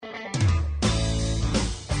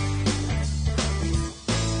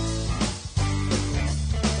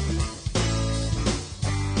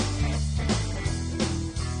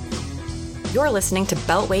You're listening to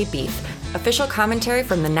Beltway Beef, official commentary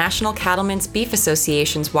from the National Cattlemen's Beef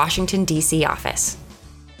Association's Washington, D.C. office.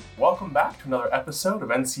 Welcome back to another episode of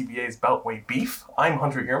NCBA's Beltway Beef. I'm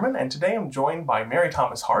Hunter Ehrman, and today I'm joined by Mary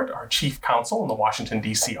Thomas Hart, our Chief Counsel in the Washington,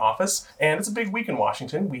 D.C. office. And it's a big week in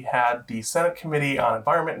Washington. We had the Senate Committee on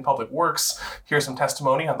Environment and Public Works hear some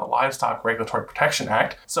testimony on the Livestock Regulatory Protection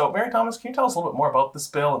Act. So, Mary Thomas, can you tell us a little bit more about this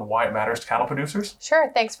bill and why it matters to cattle producers?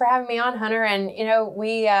 Sure. Thanks for having me on, Hunter. And,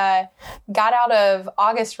 we got out of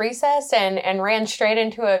August recess and ran straight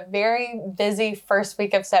into a very busy first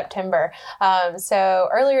week of September. So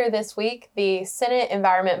earlier this week, the Senate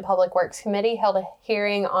Environment and Public Works Committee held a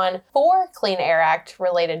hearing on 4 Clean Air Act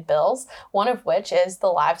related bills, one of which is the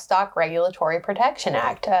Livestock Regulatory Protection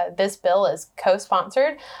Act. This bill is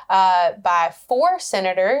co-sponsored by 4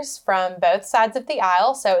 senators from both sides of the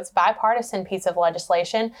aisle, so it's a bipartisan piece of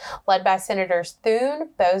legislation led by Senators Thune,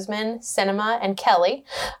 Boozman, Sinema, and Kelly.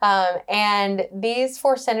 And these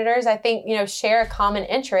 4 senators, I think, share a common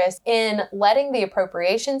interest in letting the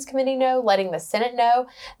Appropriations Committee know, letting the Senate know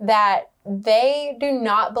that they do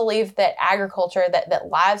not believe that agriculture, that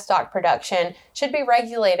livestock production should be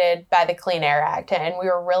regulated by the Clean Air Act. And we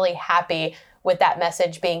were really happy with that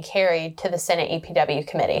message being carried to the Senate EPW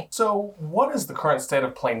committee. So what is the current state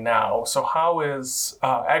of play now? So how is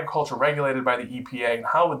agriculture regulated by the EPA, and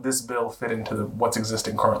how would this bill fit into what's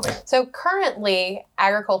existing currently? So currently,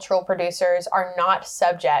 agricultural producers are not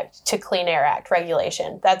subject to Clean Air Act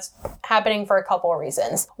regulation. That's happening for a couple of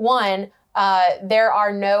reasons. One, there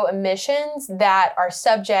are no emissions that are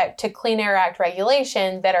subject to Clean Air Act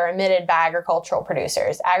regulation that are emitted by agricultural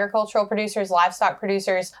producers. Agricultural producers, livestock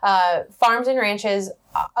producers, farms and ranches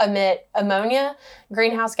emit ammonia,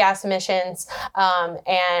 greenhouse gas emissions,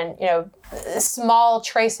 and small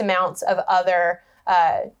trace amounts of other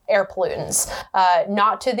air pollutants,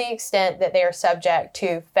 not to the extent that they are subject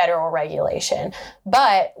to federal regulation.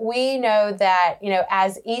 But we know that,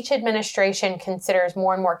 as each administration considers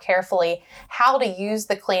more and more carefully how to use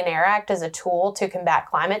the Clean Air Act as a tool to combat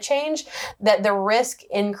climate change, that the risk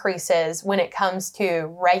increases when it comes to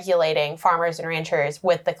regulating farmers and ranchers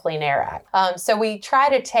with the Clean Air Act. So we try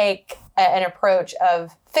to take an approach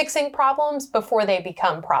of fixing problems before they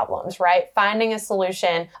become problems, right? Finding a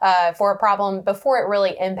solution for a problem before it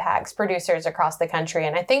really impacts producers across the country.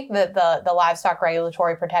 And I think that the Livestock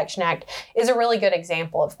Regulatory Protection Act is a really good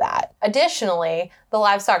example of that. Additionally, the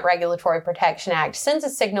Livestock Regulatory Protection Act sends a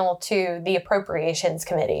signal to the appropriations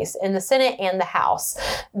committees in the Senate and the House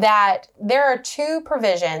that there are 2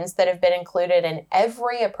 provisions that have been included in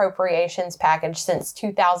every appropriations package since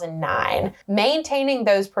 2009. Maintaining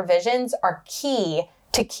those provisions are key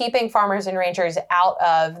to keeping farmers and ranchers out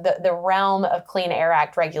of the realm of Clean Air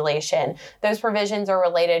Act regulation. Those provisions are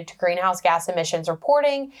related to greenhouse gas emissions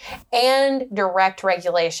reporting and direct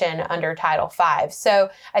regulation under Title V. So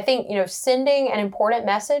I think, sending an important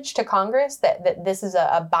message to Congress that this is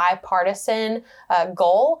a bipartisan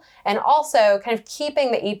goal, and also kind of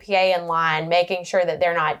keeping the EPA in line, making sure that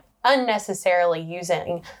they're not unnecessarily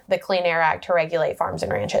using the Clean Air Act to regulate farms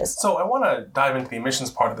and ranches. So I want to dive into the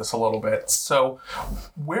emissions part of this a little bit. So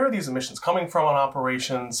where are these emissions coming from on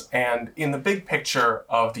operations, and in the big picture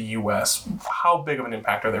of the U.S., how big of an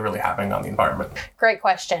impact are they really having on the environment? Great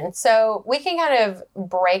question. So we can kind of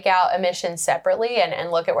break out emissions separately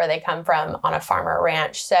and look at where they come from on a farm or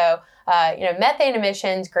ranch. So methane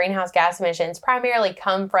emissions, greenhouse gas emissions primarily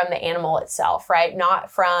come from the animal itself, right?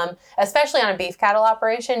 Not from, especially on a beef cattle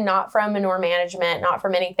operation, not from manure management, not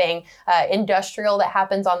from anything industrial that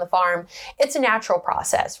happens on the farm. It's a natural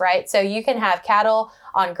process, right? So you can have cattle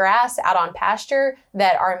on grass out on pasture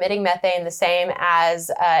that are emitting methane the same as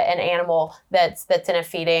an animal that's in a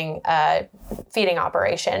feeding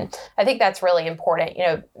operation. I think that's really important.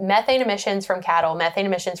 Methane emissions from cattle, methane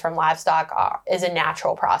emissions from livestock is a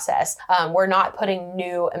natural process. We're not putting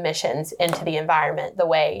new emissions into the environment the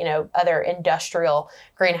way, other industrial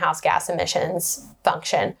greenhouse gas emissions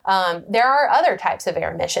function. There are other types of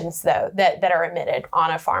air emissions, though, that are emitted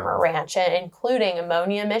on a farm or ranch, including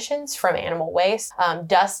ammonia emissions from animal waste,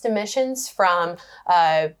 dust emissions from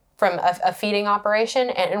a feeding operation.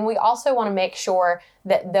 And we also want to make sure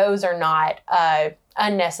that those are not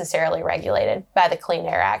unnecessarily regulated by the Clean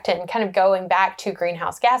Air Act. And kind of going back to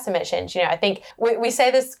greenhouse gas emissions, I think we say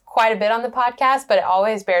this quite a bit on the podcast, but it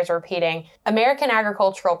always bears repeating. American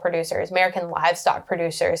agricultural producers, American livestock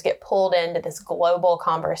producers get pulled into this global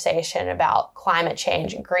conversation about climate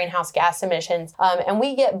change and greenhouse gas emissions, and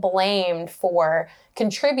we get blamed for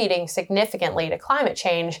contributing significantly to climate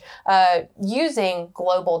change using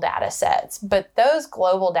global data sets. But those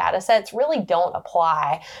global data sets really don't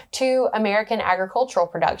apply to American agricultural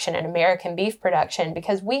production and American beef production,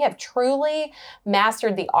 because we have truly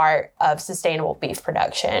mastered the art of sustainable beef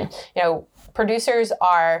production. Producers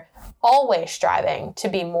are always striving to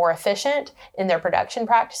be more efficient in their production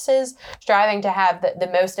practices, striving to have the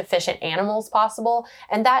most efficient animals possible.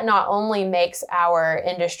 And that not only makes our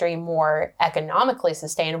industry more economically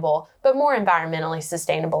sustainable, but more environmentally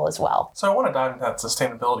sustainable as well. So I want to dive into that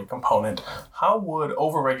sustainability component. How would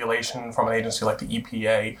overregulation from an agency like the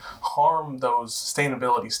EPA harm those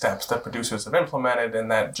sustainability steps that producers have implemented and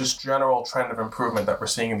that just general trend of improvement that we're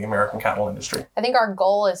seeing in the American cattle industry? I think our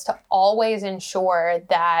goal is to always ensure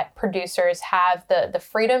that producers have the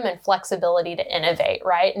freedom and flexibility to innovate,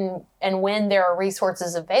 right? And when there are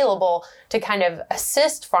resources available to kind of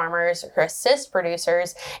assist farmers or assist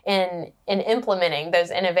producers in implementing those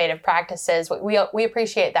innovative practices, we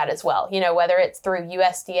appreciate that as well. Whether it's through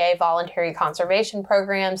USDA voluntary conservation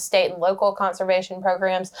programs, state and local conservation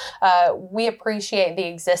programs, we appreciate the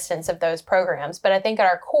existence of those programs. But I think at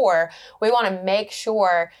our core, we want to make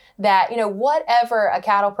sure that, whatever a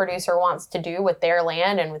cattle producer wants to do with their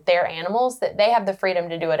land and with their animals, that they have the freedom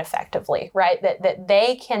to do it effectively, right? That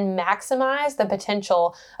they can maximize the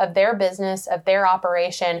potential of their business, of their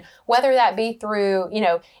operation, whether that be through,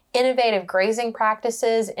 innovative grazing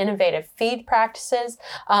practices, innovative feed practices,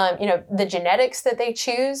 the genetics that they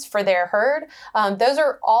choose for their herd. Those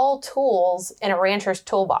are all tools in a rancher's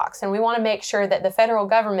toolbox. And we want to make sure that the federal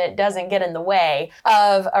government doesn't get in the way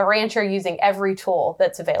of a rancher using every tool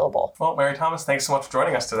that's available. Well, Mary Thomas, thanks so much for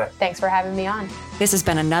joining us today. Thanks for having me on. This has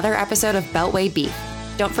been another episode of Beltway Beef.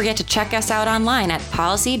 Don't forget to check us out online at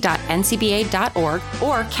policy.ncba.org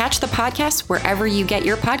or catch the podcast wherever you get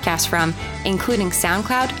your podcasts from, including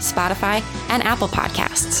SoundCloud, Spotify, and Apple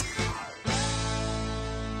Podcasts.